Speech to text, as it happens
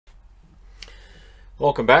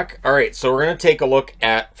Welcome back. All right, so we're going to take a look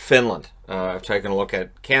at Finland. I've taken a look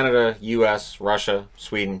at Canada, US, Russia,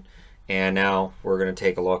 Sweden, and now we're going to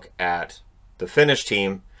take a look at the Finnish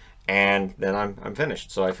team, and then I'm finished.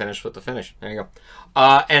 So I finished with the Finnish. There you go.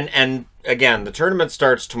 And again, the tournament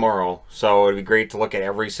starts tomorrow, so it'd be great to look at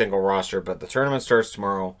every single roster, but the tournament starts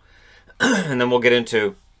tomorrow, and then we'll get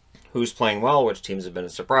into who's playing well, which teams have been a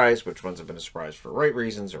surprise, which ones have been a surprise for right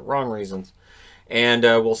reasons or wrong reasons. And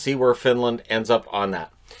we'll see where Finland ends up on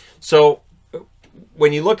that. So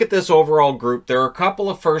when you look at this overall group, there are a couple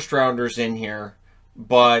of first-rounders in here.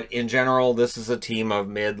 But in general, this is a team of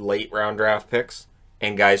mid-late round draft picks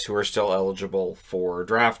and guys who are still eligible for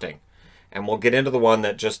drafting. And we'll get into the one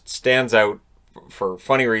that just stands out for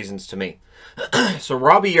funny reasons to me. So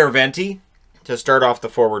Robbie Järventie, to start off the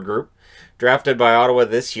forward group, drafted by Ottawa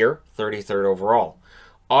this year, 33rd overall.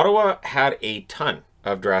 Ottawa had a ton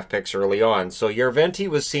of draft picks early on. So Järventie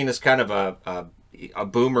was seen as kind of a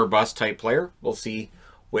boom or bust type player. We'll see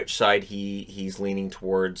which side he's leaning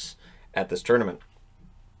towards at this tournament.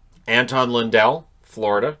 Anton Lundell,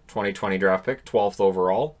 Florida, 2020 draft pick, 12th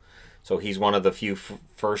overall. So he's one of the few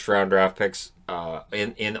first round draft picks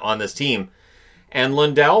on this team. And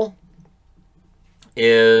Lundell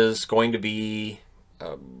is going to be,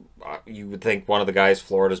 you would think, one of the guys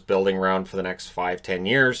Florida's building around for the next 5-10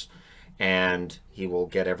 years. And he will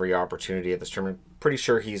get every opportunity at this tournament. Pretty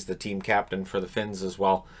sure he's the team captain for the Finns as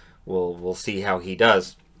well. We'll see how he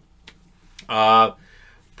does. Petteri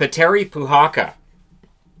Puhakka.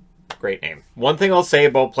 Great name. One thing I'll say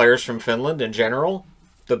about players from Finland in general,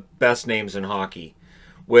 the best names in hockey.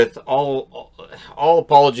 With all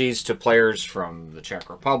apologies to players from the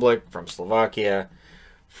Czech Republic, from Slovakia,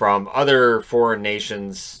 from other foreign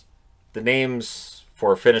nations, the names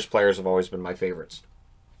for Finnish players have always been my favorites.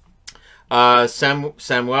 Samuel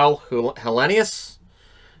Helenius.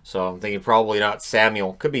 So I'm thinking probably not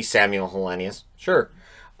Samuel. Could be Samuel Helenius. Sure.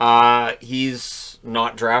 He's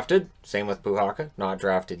not drafted. Same with Puhakka. Not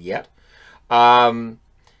drafted yet.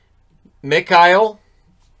 Mikhail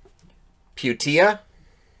Putia.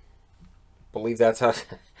 Believe that's how...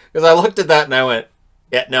 Because I looked at that and I went,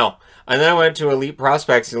 yeah, no. And then I went to Elite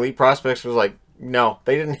Prospects. Elite Prospects was like, no.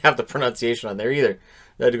 They didn't have the pronunciation on there either.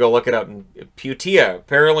 I had to go look it up. And Putia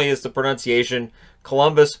apparently is the pronunciation.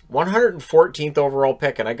 Columbus, 114th overall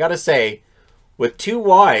pick. And I got to say, with 2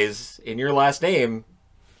 Y's in your last name,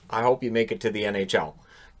 I hope you make it to the NHL.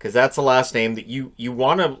 Because that's the last name that you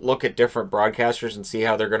want to look at different broadcasters and see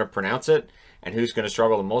how they're going to pronounce it and who's going to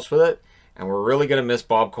struggle the most with it. And we're really going to miss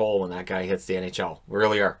Bob Cole when that guy hits the NHL. We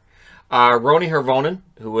really are. Roni Hirvonen,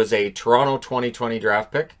 who was a Toronto 2020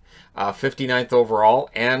 draft pick. 59th overall,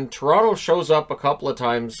 and Toronto shows up a couple of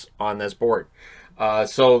times on this board.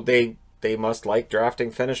 So they must like drafting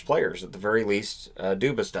Finnish players, at the very least.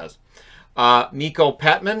 Dubas does. Mikko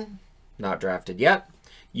Petman, not drafted yet.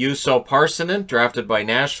 Juuso Parssinen, drafted by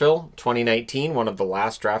Nashville, 2019, one of the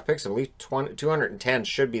last draft picks. I believe 210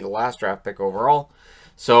 should be the last draft pick overall.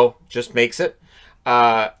 So just makes it.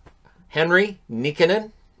 Henri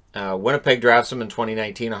Nikkanen, Winnipeg drafts him in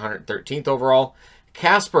 2019, 113th overall.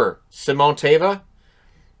 Kasper Simonteva,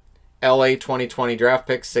 LA 2020 draft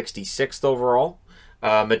pick, 66th overall.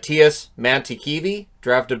 Matthias Mantikivi,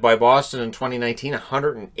 drafted by Boston in 2019,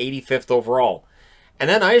 185th overall. And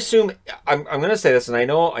then I assume, I'm going to say this, and I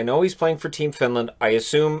know he's playing for Team Finland. I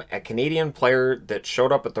assume a Canadian player that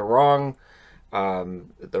showed up at the wrong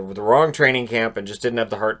training camp and just didn't have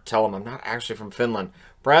the heart to tell him, I'm not actually from Finland.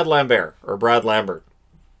 Brad Lambert, or Brad Lambert.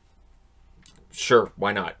 Sure,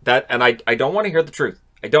 why not? And I don't want to hear the truth.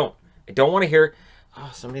 I don't want to hear... Oh,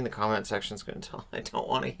 somebody in the comment section is going to tell... I don't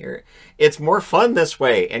want to hear it. It's more fun this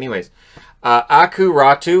way. Anyways, Aku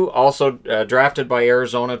Ratu, also drafted by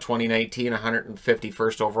Arizona 2019,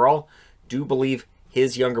 151st overall. Do believe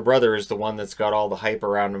his younger brother is the one that's got all the hype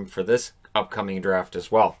around him for this upcoming draft as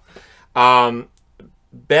well.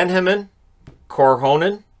 Benjamin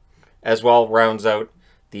Korhonen as well rounds out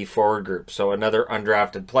the forward group. So another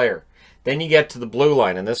undrafted player. Then you get to the blue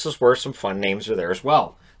line, and this is where some fun names are there as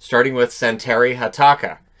well. Starting with Santeri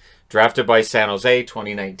Hataka, drafted by San Jose,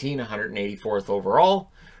 2019, 184th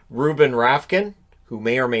overall. Ruben Rafkin, who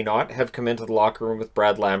may or may not have come into the locker room with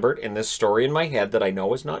Brad Lambert in this story in my head that I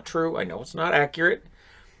know is not true. I know it's not accurate.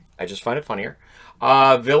 I just find it funnier.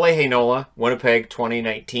 Ville Heinola, Winnipeg,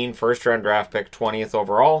 2019, first-round draft pick, 20th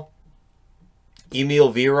overall.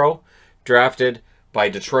 Emil Viro, drafted by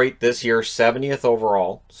Detroit this year, 70th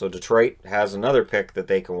overall. So Detroit has another pick that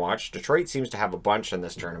they can watch. Detroit seems to have a bunch in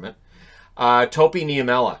this tournament. Topi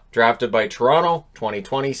Niemela, drafted by Toronto,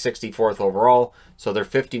 2020, 64th overall. So their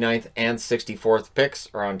 59th and 64th picks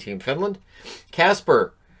are on Team Finland.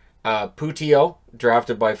 Kasper Putio,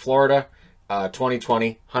 drafted by Florida,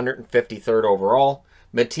 2020, 153rd overall.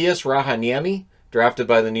 Matias Rahaniemi, drafted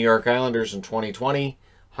by the New York Islanders in 2020,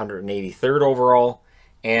 183rd overall.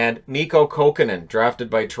 And Mikko Kokkonen, drafted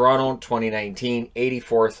by Toronto, 2019,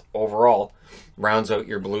 84th overall, rounds out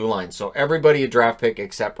your blue line. So everybody a draft pick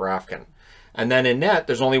except Rafkin. And then in net,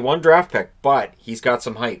 there's only one draft pick, but he's got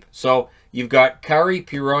some hype. So you've got Kari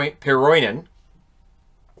Piroinen,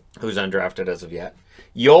 who's undrafted as of yet.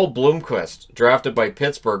 Joel Blomqvist, drafted by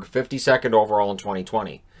Pittsburgh, 52nd overall in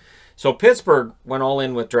 2020. So Pittsburgh went all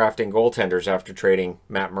in with drafting goaltenders after trading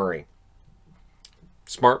Matt Murray.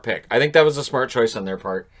 Smart pick. I think that was a smart choice on their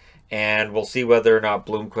part. And we'll see whether or not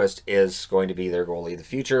Blomqvist is going to be their goalie of the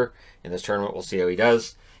future. In this tournament, we'll see how he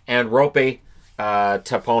does. And Roope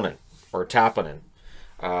Tapponen,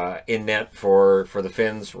 in net for the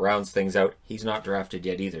Finns, rounds things out. He's not drafted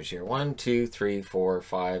yet either. So here, 1, 2, 3, 4,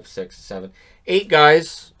 5, 6, 7, 8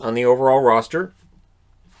 guys on the overall roster,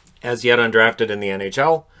 as yet undrafted in the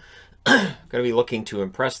NHL. Going to be looking to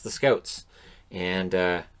impress the scouts. And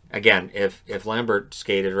again, if Lambert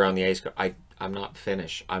skated around the ice, I'm not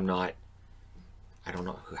Finnish. I don't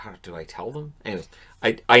know. How do I tell them? Anyways,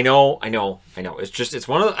 I know. It's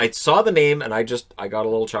one of the, I saw the name and I got a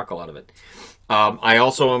little chuckle out of it. I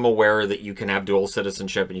also am aware that you can have dual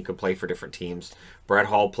citizenship and you can play for different teams. Brett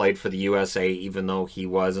Hall played for the USA, even though he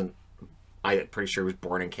wasn't. I'm pretty sure he was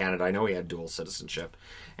born in Canada. I know he had dual citizenship,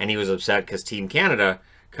 and he was upset because Team Canada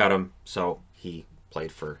cut him, so he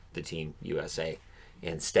played for the Team USA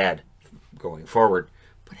instead going forward.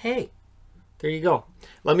 But hey, there you go.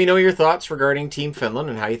 Let me know your thoughts regarding Team Finland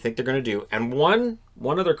and how you think they're going to do. And one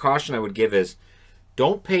other caution I would give is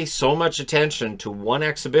don't pay so much attention to one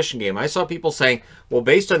exhibition game. I saw people saying, well,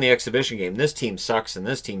 based on the exhibition game, this team sucks and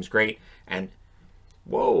this team's great. And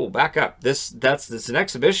whoa, back up. This an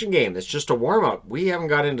exhibition game. It's just a warm-up. We haven't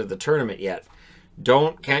got into the tournament yet.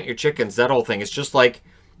 Don't count your chickens, that whole thing. It's just like,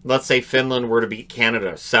 let's say Finland were to beat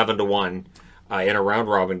Canada 7-1 in a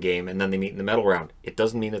round-robin game, and then they meet in the medal round. It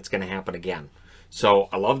doesn't mean it's going to happen again. So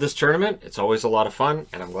I love this tournament. It's always a lot of fun,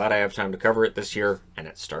 and I'm glad I have time to cover it this year, and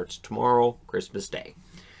it starts tomorrow, Christmas Day.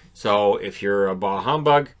 So if you're a bah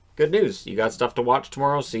humbug, good news. You got stuff to watch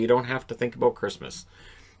tomorrow, so you don't have to think about Christmas.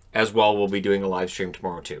 As well, we'll be doing a live stream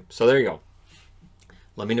tomorrow, too. So there you go.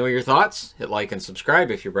 Let me know your thoughts. Hit like and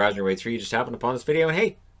subscribe if you're browsing your way through. You just happened upon this video. And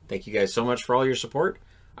hey, thank you guys so much for all your support.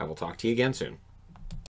 I will talk to you again soon.